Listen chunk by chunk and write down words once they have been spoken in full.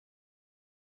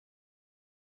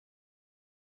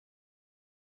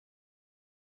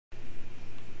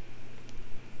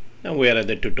Now we're at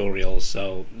the tutorial,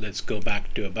 so let's go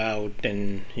back to about,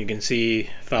 and you can see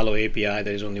follow API.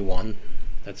 There's only one.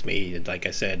 That's me. Like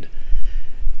I said,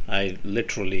 I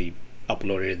literally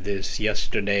uploaded this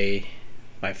yesterday.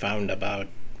 I found about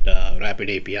Rapid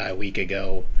API a week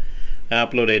ago. I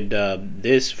uploaded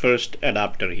this first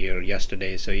adapter here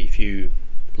yesterday. So if you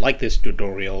like this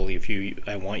tutorial,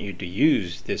 I want you to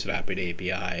use this Rapid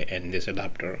API and this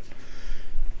adapter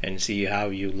and see how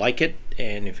you like it,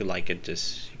 and if you like it,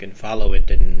 just you can follow it,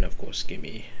 and of course give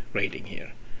me rating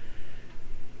here.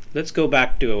 Let's go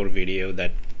back to our video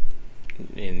that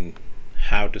in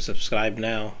how to subscribe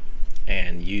now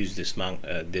and use this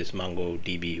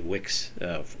MongoDB Wix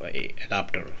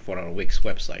adapter for our Wix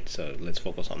website. So let's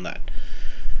focus on that.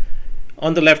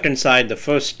 On the left hand side, the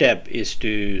first step is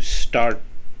to start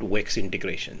Wix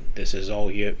integration. This is all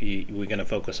we're going to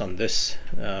focus on this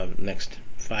next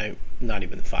 5, not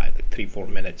even 5, like 3-4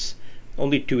 minutes.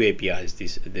 Only 2 APIs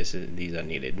these are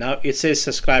needed. Now it says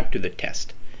subscribe to the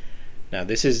test. Now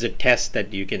this is the test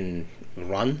that you can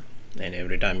run, and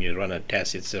every time you run a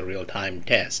test, it's a real-time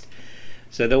test.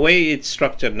 So the way it's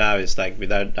structured now is like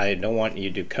I don't want you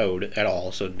to code at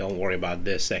all, so don't worry about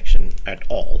this section at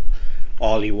all.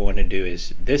 All you want to do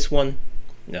is this one,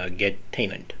 get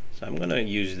tenant. So I'm going to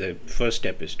use the first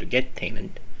step is to get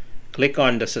tenant. Click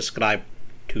on the subscribe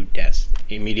to test.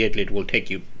 Immediately it will take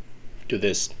you to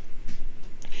this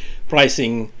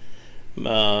pricing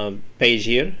page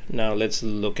here. Now let's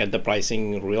look at the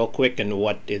pricing real quick and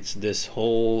what this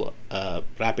whole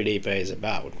Rapid API is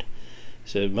about.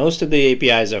 So most of the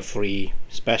APIs are free,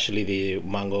 especially the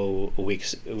Mongo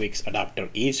Wix adapter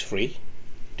is free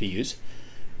to use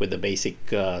with the basic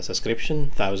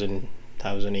subscription. 1,000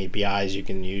 APIs, you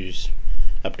can use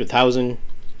up to 1,000.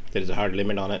 There is a hard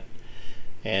limit on it,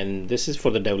 and this is for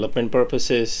the development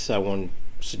purposes. I won't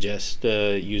suggest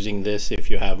using this if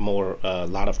you have a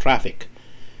lot of traffic.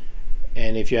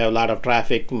 And if you have a lot of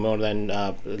traffic, more than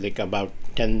like about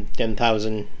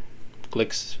 10,000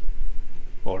 clicks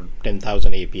or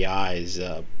 10,000 APIs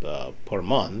per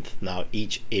month, now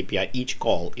each API, each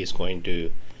call is going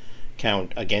to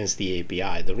count against the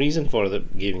API. The reason for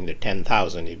giving the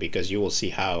 10,000 is because you will see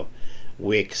how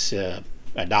Wix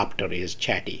adapter is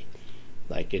chatty.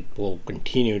 Like it will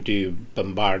continue to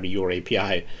bombard your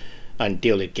API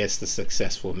until it gets the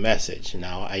successful message.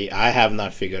 Now I have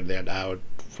not figured that out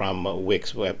from a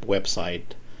Wix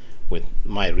website with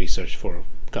my research for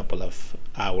a couple of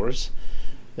hours,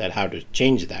 that how to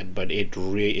change that, but it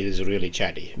is really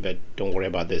chatty. But don't worry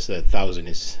about this. 1,000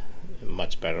 is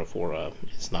much better for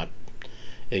it's not,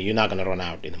 you're not going to run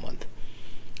out in a month,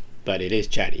 but it is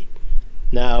chatty.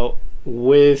 Now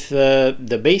with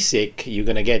the basic, you're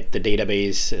going to get the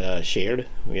database shared.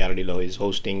 Yardi is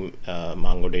hosting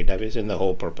Mongo database, and the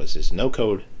whole purpose is no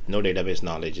code, no database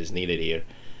knowledge is needed here.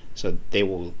 So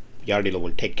Yardi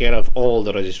will take care of all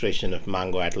the registration of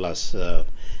Mongo Atlas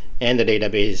and the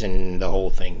database and the whole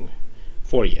thing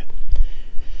for you.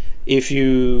 If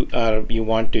you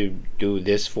want to do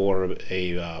this for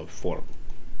a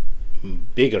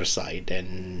bigger site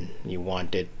and you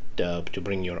want it to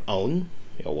bring your own,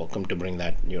 you're welcome to bring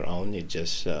that your own. It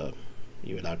just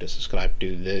you're allowed to subscribe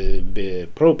to the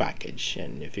Pro package,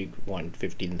 and if you want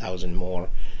 15,000 more,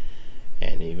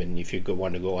 and even if you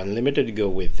want to go unlimited, go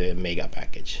with the Mega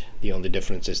package. The only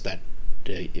difference is that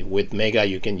with Mega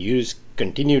you can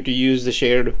continue to use the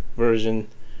shared version,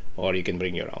 or you can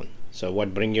bring your own. So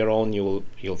what bring your own,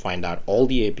 you'll find out all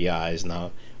the APIs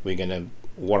now we're gonna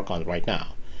work on right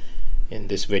now in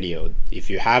this video. If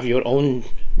you have your own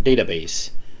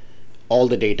database, all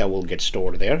the data will get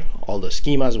stored there, all the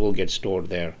schemas will get stored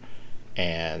there,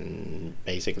 and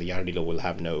basically Yardilo will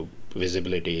have no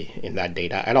visibility in that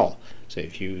data at all. So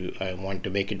if you want to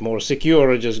make it more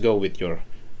secure, just go with your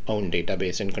own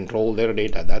database and control their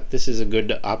data. This is a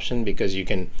good option because you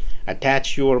can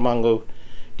attach your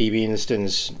MongoDB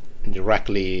instance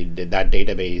directly to that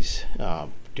database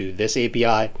to this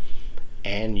API,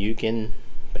 and you can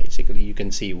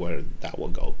see where that will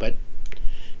go. But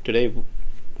today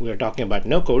we are talking about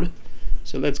no code,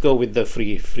 so let's go with the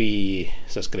free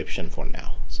subscription for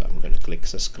now. So I'm going to click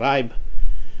subscribe.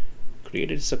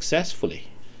 Created successfully.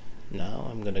 Now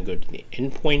I'm going to go to the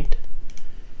endpoint.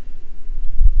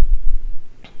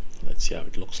 Let's see how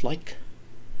it looks like.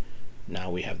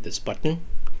 Now we have this button,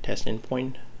 test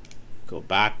endpoint. Go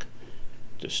back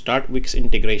to start Wix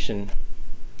integration.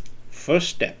 First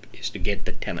step is to get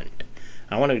the tenant.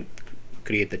 I want to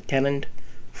create the tenant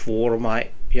for my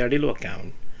Yardilo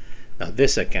account. Now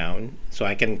this account, so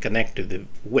I can connect to the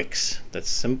Wix. That's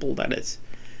simple, that is.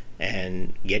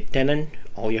 And get tenant,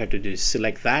 all you have to do is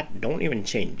select that. Don't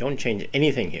change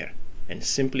anything here, and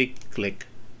simply click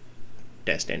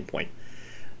test endpoint.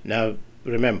 Now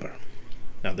remember,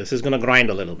 now this is going to grind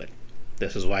a little bit.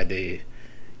 This is why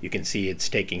you can see it's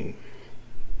taking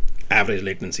average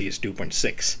latency is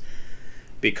 2.6,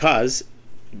 because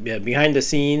behind the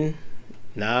scene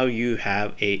now you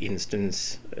have a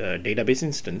instance, database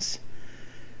instance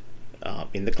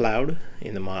in the cloud,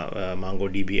 in the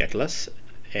MongoDB Atlas,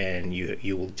 and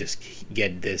you will just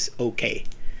get this okay.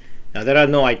 Now there are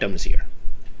no items here,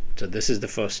 so this is the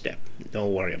first step.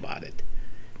 Don't worry about it.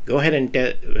 Go ahead and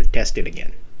test it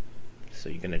again. So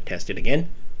you're going to test it again,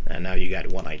 and now you got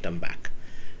one item back.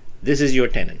 This is your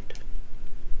tenant.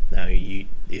 Now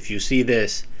if you see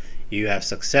this, you have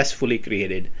successfully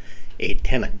created a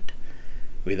tenant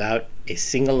without a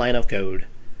single line of code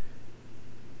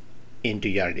into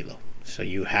Yardilo. So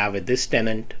you have this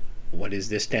tenant. What is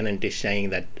this tenant is saying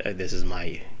that this is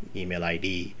my email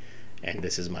ID and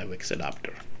this is my Wix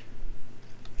adapter,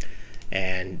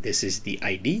 and this is the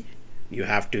ID. You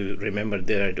have to remember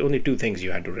there are only two things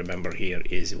you have to remember here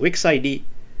is Wix ID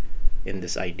in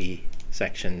this ID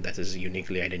section, that is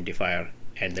uniquely identifier,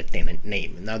 and the tenant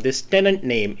name. Now this tenant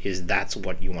name that's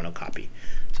what you want to copy.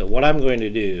 So what I'm going to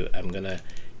do, I'm going to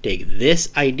take this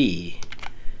ID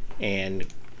and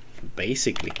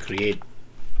basically create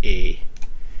a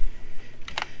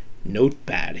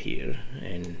notepad here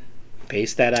and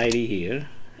paste that ID here,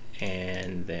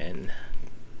 and then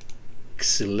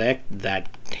select that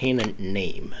tenant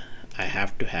name. I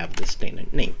have to have this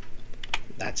tenant name.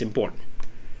 That's important.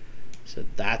 So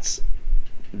that's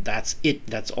it.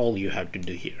 That's all you have to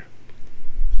do here.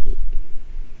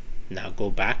 Now go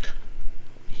back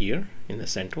here in the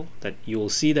central, that you will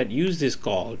see that use this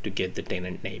call to get the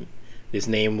tenant name. This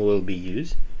name will be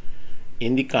used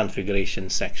in the configuration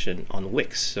section on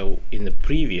Wix. So in the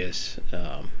previous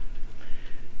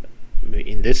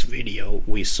in this video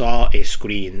we saw a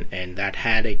screen and that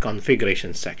had a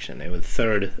configuration section. It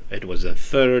was a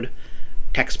third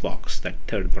text box, that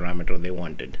third parameter they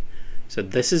wanted. So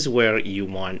this is where you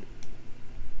want,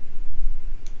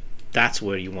 that's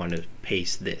where you want to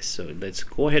paste this. So let's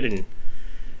go ahead and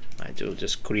we'll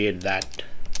just create that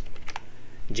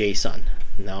JSON.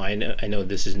 Now I know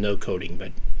this is no coding,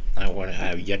 but I want to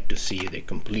have yet to see the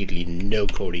completely no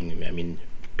coding. I mean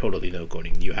totally no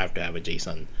coding. You have to have a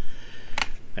JSON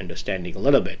understanding a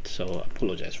little bit, so I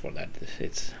apologize for that.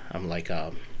 I'm like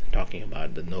talking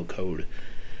about the no code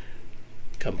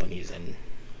companies, and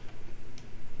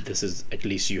this is, at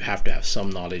least you have to have some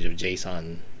knowledge of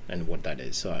JSON and what that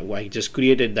is. So I just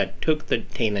created that, took the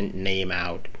tenant name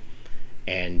out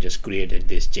and just created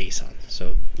this JSON.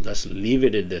 So let's leave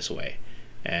it this way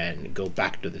and go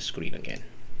back to the screen again.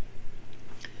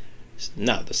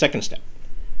 Now the second step,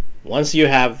 once you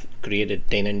have created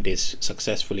tenant is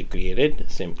successfully created,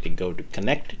 simply go to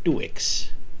connect to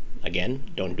Wix. Again,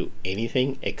 don't do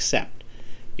anything except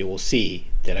you will see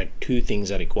there are two things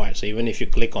that are required. So even if you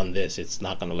click on this, it's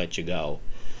not going to let you go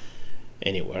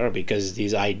anywhere because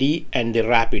these ID and the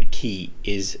rapid key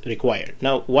is required.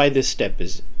 Now why this step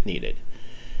is needed?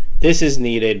 This is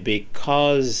needed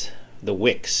because the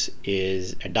Wix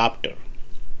is adapter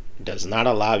does not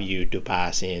allow you to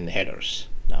pass in headers.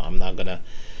 Now I'm not gonna,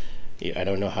 I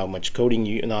don't know how much coding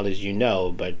knowledge you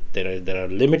know, but there are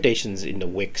limitations in the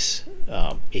Wix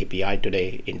API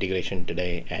today, integration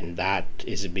today, and that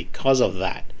is because of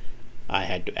that I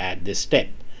had to add this step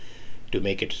to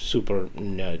make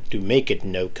it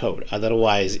no code.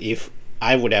 Otherwise, if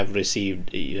I would have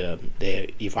received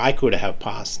if I could have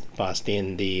passed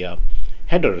in the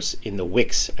headers in the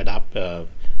Wix the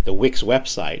Wix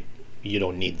website, you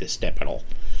don't need this step at all.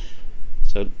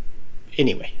 So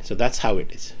anyway, so that's how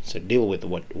it is. So deal with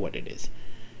what it is.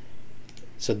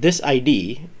 So this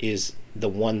ID is the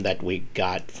one that we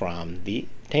got from the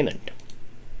tenant,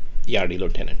 the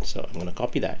Yardilo tenant. So I'm going to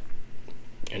copy that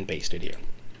and paste it here.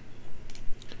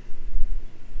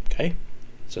 Okay,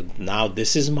 so now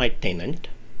this is my tenant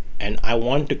and I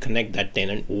want to connect that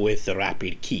tenant with the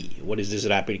rapid key. What is this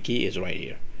rapid key? Is right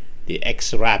here, the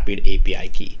XRapid API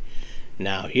key.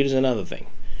 Now here's another thing.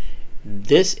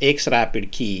 This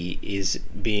XRapid key is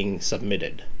being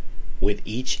submitted with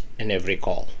each and every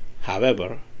call.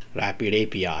 However, Rapid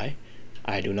API,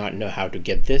 I do not know how to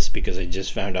get this because I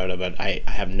just found out about, I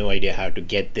have no idea how to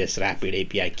get this Rapid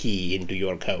API key into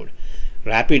your code.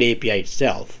 Rapid API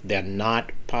itself, they're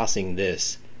not passing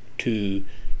this to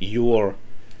your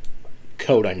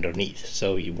code underneath.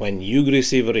 So when you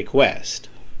receive a request,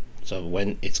 so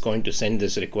when it's going to send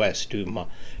this request to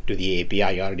the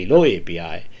API, Yardilo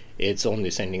API, it's only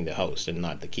sending the host and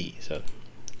not the key. So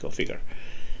go figure.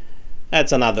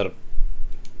 That's another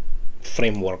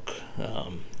framework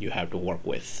you have to work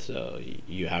with. So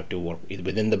you have to work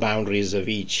within the boundaries of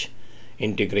each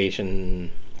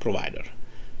integration provider.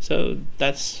 So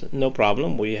that's no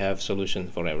problem. We have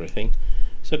solutions for everything.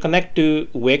 So connect to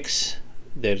Wix.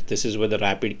 This is where the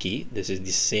rapid key. This is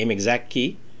the same exact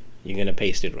key. You're gonna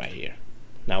paste it right here.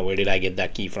 Now where did I get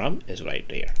that key from? Is right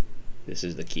there. This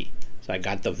is the key. So I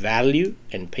got the value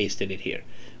and pasted it here.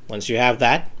 Once you have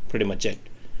that, pretty much it.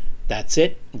 That's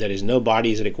it. There is no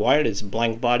bodies required. It's a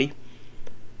blank body.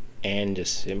 And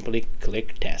just simply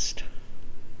click test.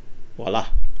 Voila.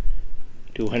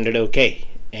 200 OK.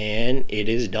 And it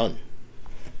is done.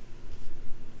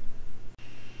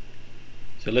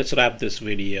 So let's wrap this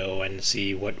video and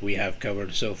see what we have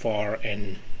covered so far,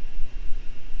 and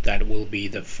that will be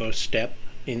the first step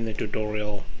in the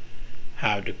tutorial,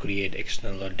 how to create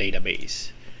external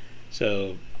database.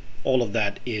 So all of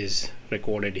that is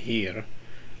recorded here,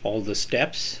 all the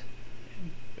steps,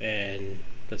 and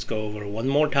let's go over one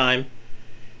more time.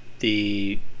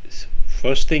 The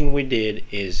first thing we did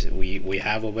is we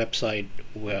have a website,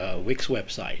 Wix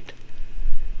website.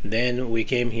 Then we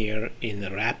came here in the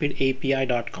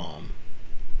rapidapi.com,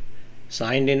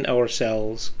 signed in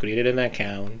ourselves, created an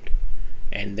account,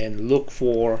 and then look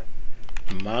for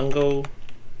MongoDB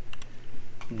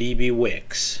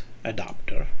Wix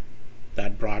adapter.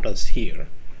 That brought us here,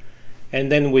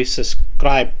 and then we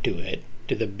subscribed to it,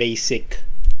 to the basic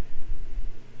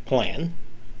plan.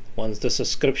 Once the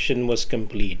subscription was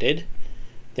completed,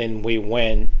 then we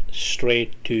went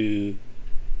straight to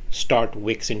start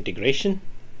Wix integration,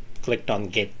 clicked on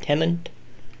get tenant,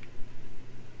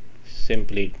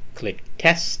 simply click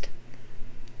test.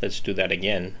 Let's do that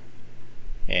again,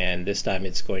 and this time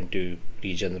it's going to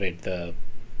regenerate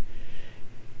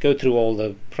go through all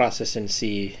the process and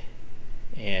see,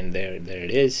 and there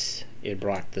it is. It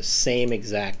brought the same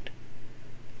exact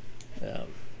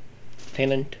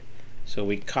tenant. So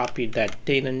we copied that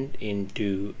tenant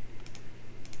into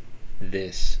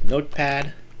this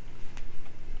notepad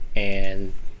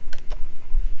and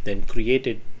then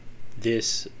created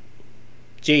this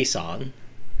JSON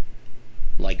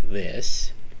like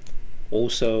this.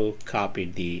 Also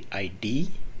copied the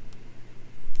ID,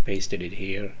 pasted it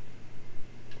here,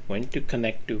 went to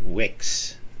connect to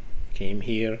Wix, came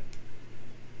here,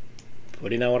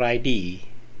 put in our ID,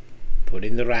 put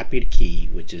in the rapid key,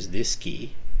 which is this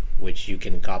key, which you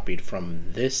can copy it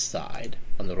from this side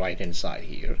on the right hand side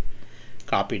here,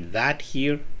 copied that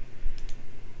here,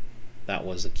 that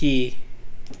was the key,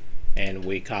 and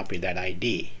we copy that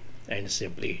ID and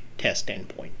simply test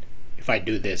endpoint. If I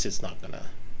do this, it's not gonna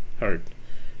hurt.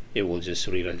 It will just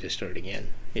re-register it again.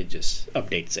 It just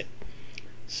updates it.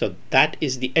 So that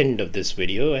is the end of this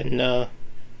video, and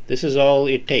this is all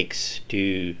it takes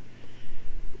to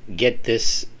get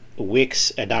this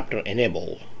Wix adapter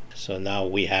enabled. So now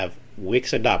we have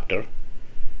Wix adapter,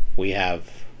 we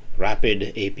have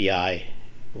Rapid API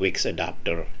Wix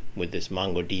adapter with this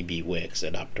MongoDB Wix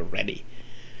adapter ready.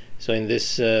 So in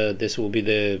this this will be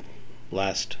the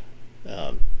last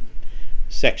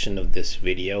section of this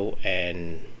video,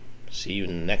 and see you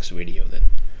in the next video then.